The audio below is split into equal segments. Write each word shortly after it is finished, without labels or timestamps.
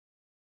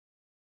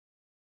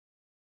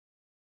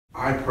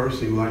I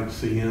personally like to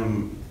see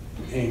him,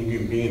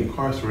 and being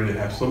incarcerated,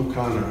 have some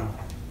kind of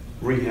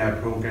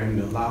rehab program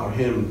to allow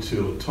him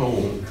to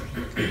atone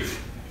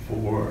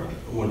for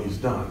what he's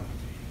done.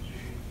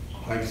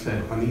 Like I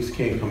said, my niece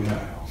can't come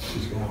back.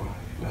 She's gone.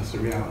 That's the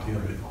reality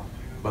of it.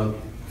 But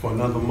for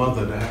another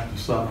mother to have to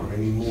suffer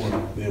any more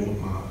than what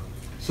my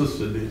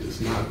sister did is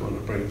not going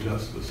to bring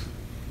justice.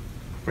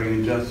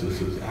 Bringing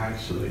justice is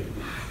actually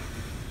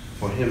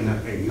for him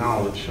to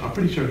acknowledge. I'm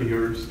pretty sure he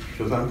hurts,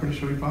 because I'm pretty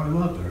sure he probably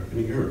loved her, and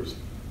he hurts.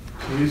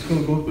 So he's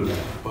going to go through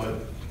that. But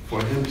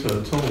for him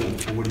to atone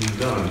for what he's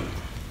done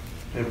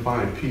and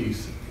find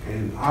peace,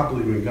 and I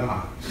believe in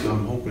God, so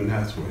I'm hoping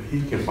that's what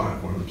he can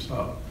find for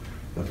himself,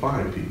 to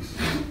find peace.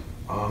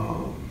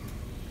 Our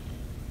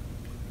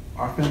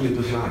family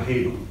does not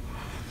hate him.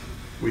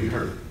 We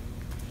hurt.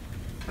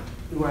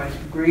 Do I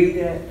agree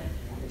that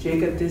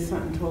Jacob did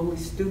something totally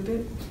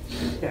stupid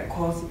that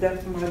caused the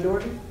death of my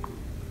daughter?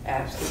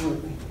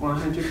 Absolutely,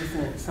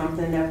 100%.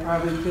 Something that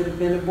probably could have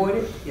been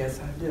avoided? Yes,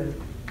 I do.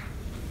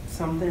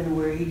 Something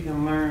where he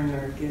can learn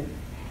or get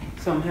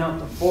some help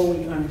to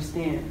fully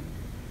understand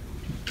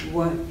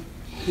what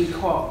he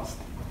caused.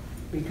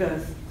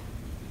 Because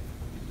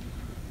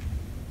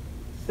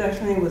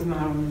Stephanie was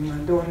not only my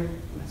daughter,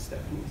 but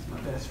Stephanie was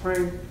my best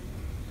friend.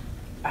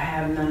 I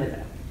have none of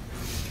that.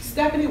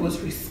 Stephanie was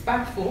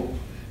respectful,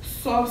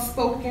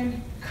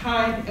 soft-spoken,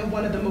 kind, and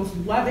one of the most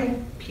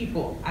loving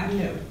people I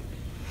knew.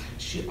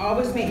 She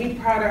always made me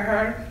proud of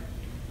her,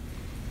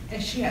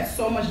 and she had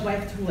so much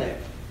life to live.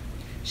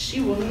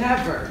 She will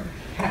never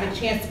have a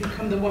chance to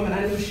become the woman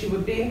I knew she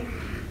would be.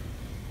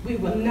 We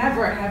will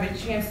never have a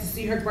chance to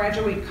see her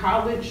graduate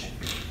college,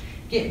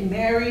 get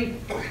married,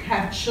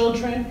 have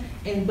children,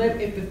 and live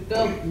a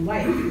fulfilled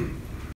life.